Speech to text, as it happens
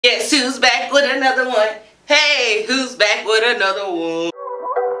Guess who's back with another one? Hey, who's back with another one?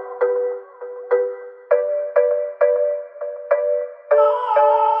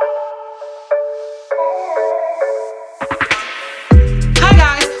 Hi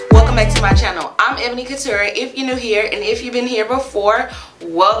guys, welcome back to my channel. I'm Ebony Couture. If you're new here and if you've been here before,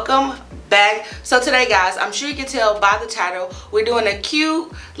 welcome back. So today guys, I'm sure you can tell by the title, we're doing a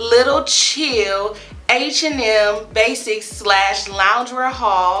cute little chill H&M basics / loungewear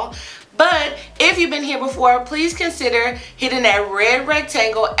haul. But if you've been here before, please consider hitting that red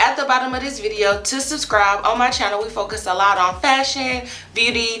rectangle at the bottom of this video to subscribe. On my channel, we focus a lot on fashion,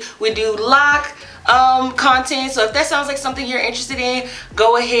 beauty. We do lock content. So if that sounds like something you're interested in,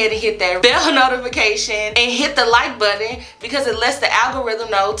 go ahead and hit that bell notification and hit the like button because it lets the algorithm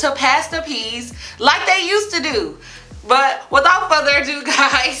know to pass the peas like they used to do. But without further ado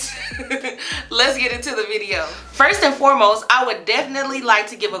guys, let's get into the video. First and foremost, I would definitely like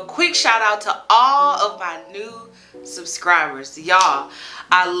to give a quick shout out to all of my new subscribers. Y'all,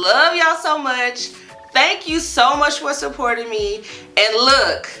 I love y'all so much. Thank you so much for supporting me. And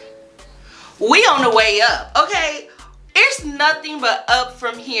look, we on the way up, okay? It's nothing but up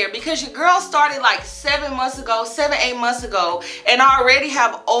from here because your girl started like 7 months ago, 8 months ago, and I already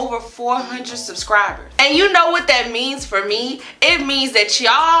have over 400 subscribers. And you know what that means for me? It means that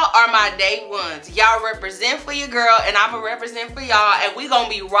y'all are my day ones. Y'all represent for your girl and I'ma represent for y'all, and we gonna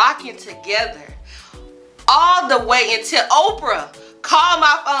be rocking together all the way until Oprah call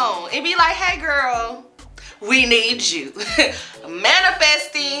my phone and be like, hey girl, we need you.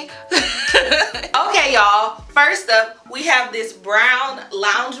 Manifesting. Okay y'all, first up we have this brown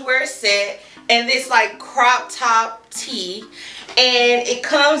loungewear set and this like crop top tee, and it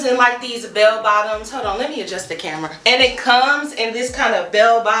comes in like these bell bottoms. Hold on, let me adjust the camera. And it comes in this kind of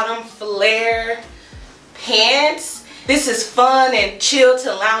bell bottom flare pants. This is fun and chill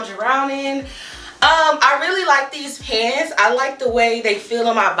to lounge around in. I really like these pants. I like the way they feel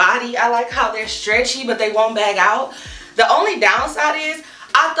on my body. I like how they're stretchy but they won't bag out. The only downside is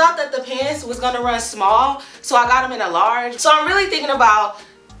I thought that the pants was gonna run small, so I got them in a large. So I'm really thinking about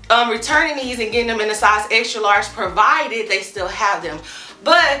returning these and getting them in a size extra large, provided they still have them.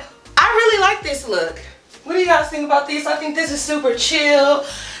 But I really like this look. What do you guys think about this? I think this is super chill.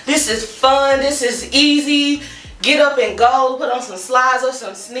 This is fun. This is easy. Get up and go. Put on some slides or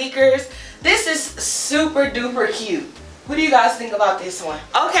some sneakers. This is super duper cute. What do you guys think about this one?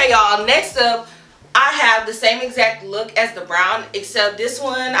 Okay y'all, next up I have the same exact look as the brown, except this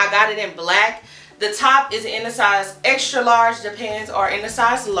one I got it in black. The top is in a size extra large, the pants are in a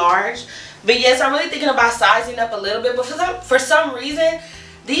size large. But yes, I'm really thinking about sizing up a little bit, but for some reason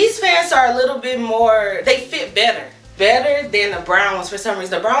these pants are a little bit more, they fit better than the brown ones. For some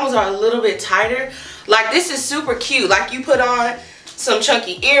reason the brown ones are a little bit tighter. Like this is super cute. Like you put on some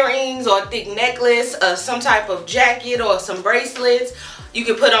chunky earrings or a thick necklace, some type of jacket or some bracelets. You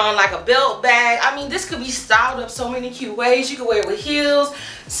can put on like a belt bag. I mean, this could be styled up so many cute ways. You can wear it with heels,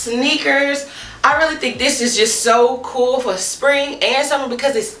 sneakers. I really think this is just so cool for spring and summer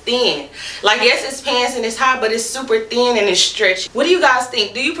because it's thin. Like yes, it's pants and it's hot, but it's super thin and it's stretchy. What do you guys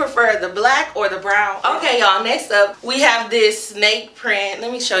think? Do you prefer the black or the brown? Okay y'all, next up we have this snake print.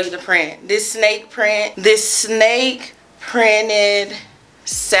 Let me show you the print. This snake print, this snake printed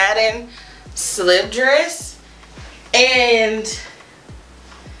satin slip dress, and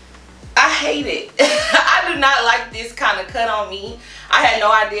I hate it. I do not like this kind of cut on me. I had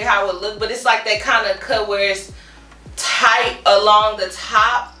no idea how it would look, but it's like that kind of cut where it's tight along the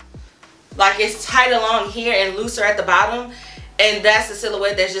top, like it's tight along here and looser at the bottom, and that's the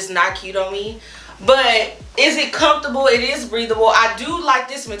silhouette that's just not cute on me. But is it comfortable? It is breathable. I do like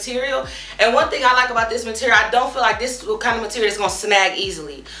this material, and one thing I like about this material, I don't feel like this kind of material is going to snag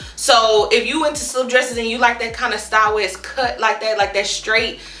easily. So if you into slip dresses and you like that kind of style where it's cut like that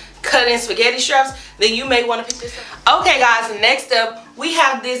straight cut in spaghetti straps, then you may want to pick this up. Okay guys, next up we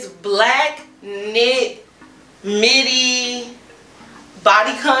have this black knit midi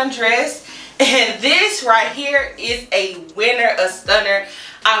bodycon dress, and this right here is a winner, a stunner.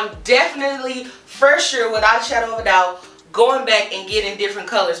 I'm definitely, for sure, without a shadow of a doubt, going back and getting different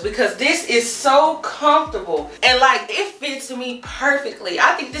colors because this is so comfortable and like it fits me perfectly.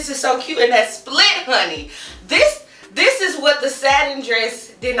 I think this is so cute, and that split, honey, this is what the satin dress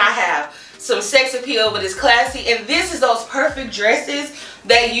did not have. Some sex appeal, but it's classy, and this is those perfect dresses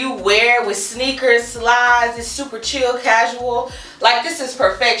that you wear with sneakers, slides. It's super chill, casual. Like this is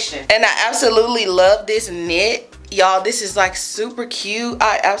perfection. And I absolutely love this knit. Y'all, this is like super cute.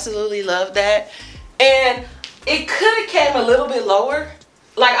 I absolutely love that. And it could have came a little bit lower.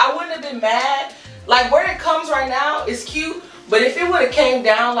 Like I wouldn't have been mad. Like where it comes right now is cute, But if it would have came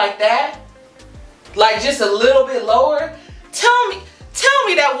down like that, like just a little bit lower, tell me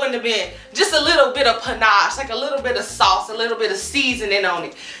that wouldn't have been just a little bit of panache, like a little bit of sauce, a little bit of seasoning on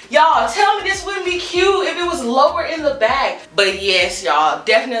it. Y'all, tell me this wouldn't be cute if it was lower in the back. But yes, y'all,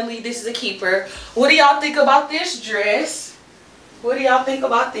 definitely this is a keeper. What do y'all think about this dress? What do y'all think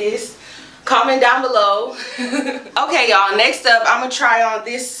about this? Comment down below. Okay, y'all, next up, I'm gonna try on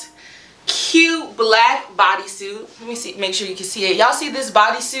this cute black bodysuit. Let me see, make sure you can see it. Y'all see this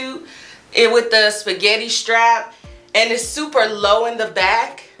bodysuit? It with the spaghetti strap, and it's super low in the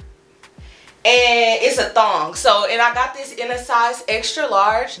back, and it's a thong. So, and I got this in a size extra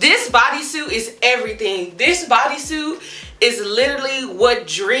large. This bodysuit is everything. This bodysuit is literally what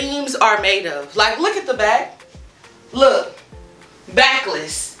dreams are made of. Like, look at the back. Look,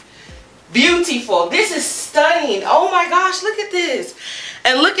 backless, beautiful. This is stunning. Oh my gosh, look at this.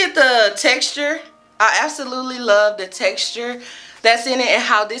 And look at the texture. I absolutely love the texture that's in it, and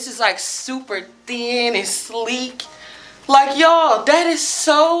how this is like super thin and sleek. Like, y'all, that is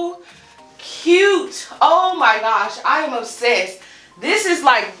so cute. Oh my gosh, I am obsessed. This is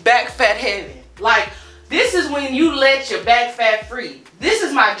like back fat heaven. Like, this is when you let your back fat free. This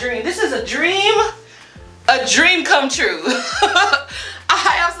is my dream. This is a dream come true. I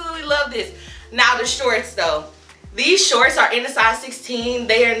absolutely love this. Now the shorts though. These shorts are in a size 16.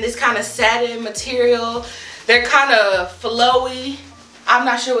 They are in this kind of satin material. They're kind of flowy. I'm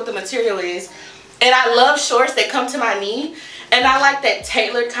not sure what the material is. And I love shorts that come to my knee. And I like that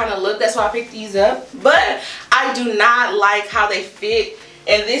tailored kind of look. That's why I picked these up. But I do not like how they fit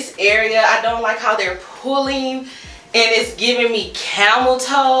in this area. I don't like how they're pulling. And it's giving me camel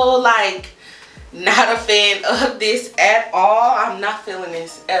toe. Like, not a fan of this at all. I'm not feeling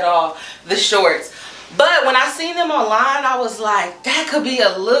this at all. The shorts. But when I seen them online, I was like, that could be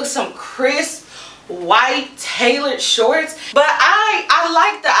a look, some crisp white tailored shorts. But I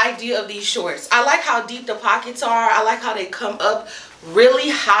like the idea of these shorts. I like how deep the pockets are. I like how they come up really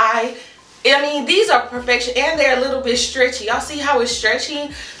high. I mean, these are perfection, and they're a little bit stretchy. Y'all see how it's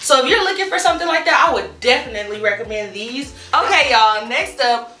stretching? So if you're looking for something like that, I would definitely recommend these. Okay, y'all, next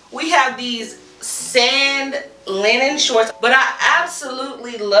up we have these sand linen shorts. But I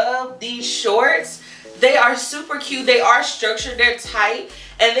absolutely love these shorts. They are super cute. They are structured. They're tight.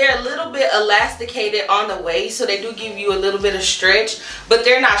 And they're a little bit elasticated on the waist. So they do give you a little bit of stretch. But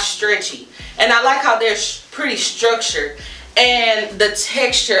they're not stretchy. And I like how they're pretty structured. And the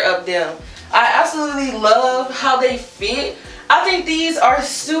texture of them. I absolutely love how they fit. I think these are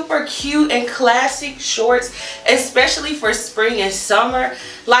super cute and classic shorts. Especially for spring and summer.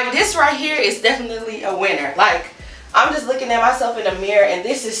 Like, this right here is definitely a winner. Like, I'm just looking at myself in the mirror, and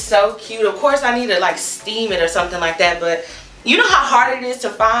this is so cute. Of course, I need to like steam it or something like that, but you know how hard it is to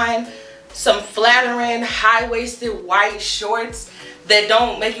find some flattering, high-waisted white shorts that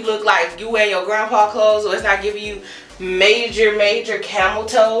don't make you look like you wear your grandpa clothes, or it's not giving you major camel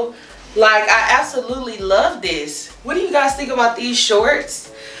toe. Like, I absolutely love this. What do you guys think about these shorts?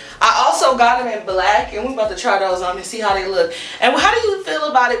 I also got them in black, and we're about to try those on and see how they look. And how do you feel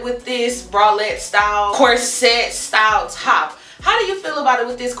about it with this bralette style, corset style top? How do you feel about it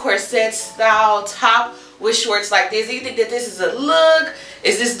with this corset style top with shorts like this? Do you think that this is a look?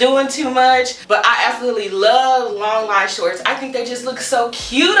 Is this doing too much? But I absolutely love long line shorts. I think they just look so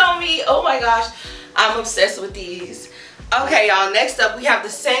cute on me. Oh my gosh, I'm obsessed with these. Okay, y'all, next up we have the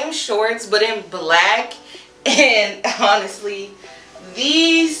same shorts but in black, and honestly,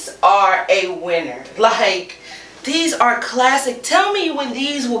 these are a winner. Like, these are classic. Tell me when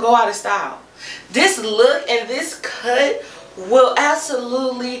these will go out of style. This look and this cut will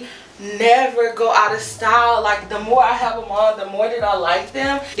absolutely never go out of style. Like, the more I have them on, the more that I like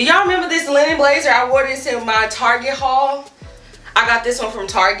them. Do y'all remember this linen blazer? I wore this in my Target haul. I got this one from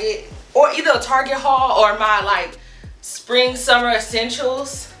Target, or either a Target haul or my like spring summer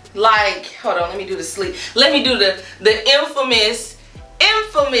essentials. Like, hold on, let me do the sleeve. Let me do the infamous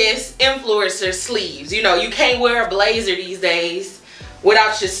influencer sleeves. You know, you can't wear a blazer these days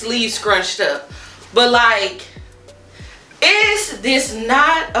without your sleeves scrunched up. But like, is this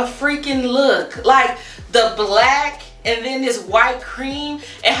not a freaking look? Like, the black and then this white cream,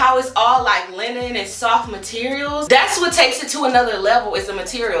 and how it's all like linen and soft materials. That's what takes it to another level, is the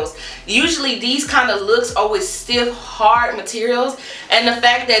materials. Usually these kind of looks are with stiff, hard materials, and the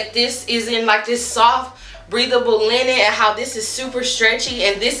fact that this is in like this soft, breathable linen, and how this is super stretchy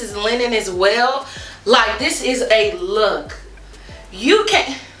and this is linen as well. Like, this is a look. You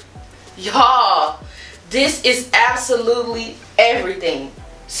can't, y'all, this is absolutely everything.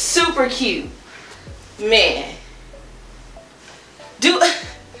 Super cute, man.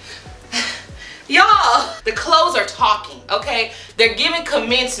 Y'all, the clothes are talking, okay? They're giving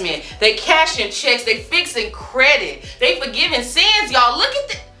commencement. They cashing checks. They fixing credit. They forgiving sins, y'all. Look at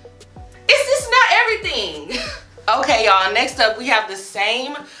this. It's just not everything. Okay, y'all, next up we have the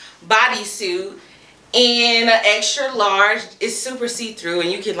same bodysuit in an extra large. It's super see-through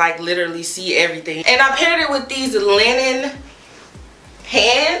and you can like literally see everything. And I paired it with these linen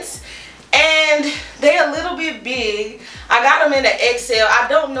pants and they're a little bit big. I got them in an XL. I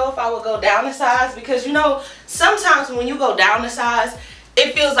don't know if I would go down a size because you know sometimes when you go down a size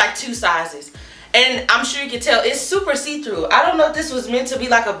it feels like 2 sizes. And I'm sure you can tell it's super see-through. I don't know if this was meant to be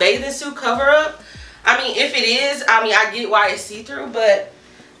like a bathing suit cover up. I mean, if it is, I mean, I get why it's see-through, but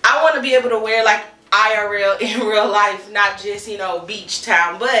I want to be able to wear like IRL in real life, not just, you know, beach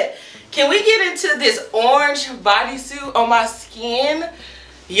time. But can we get into this orange bodysuit on my skin?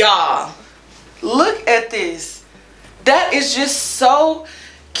 Y'all, look at this. That is just so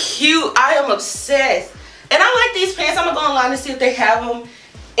cute. I am obsessed. And I like these pants. I'm going to go online and see if they have them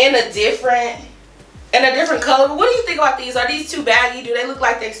in a different color. What do you think about these? Are these too baggy? Do they look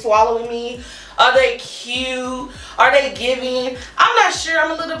like they're swallowing me? Are they cute? Are they giving? I'm not sure.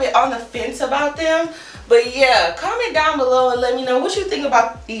 I'm a little bit on the fence about them. But yeah, comment down below and let me know what you think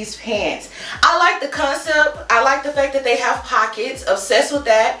about these pants. I like the concept. I like the fact that they have pockets. Obsessed with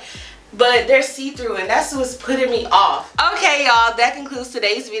that. But they're see-through and that's what's putting me off. Okay, y'all. That concludes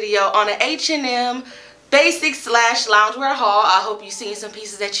today's video on an H&M Basics / Loungewear haul. I hope you've seen some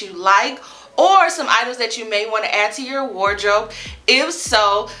pieces that you like or some items that you may want to add to your wardrobe. If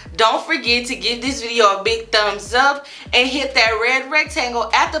so, don't forget to give this video a big thumbs up and hit that red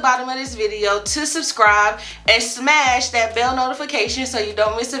rectangle at the bottom of this video to subscribe and smash that bell notification so you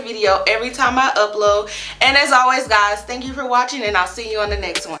don't miss a video every time I upload. And as always guys, thank you for watching and I'll see you on the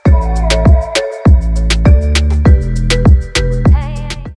next one.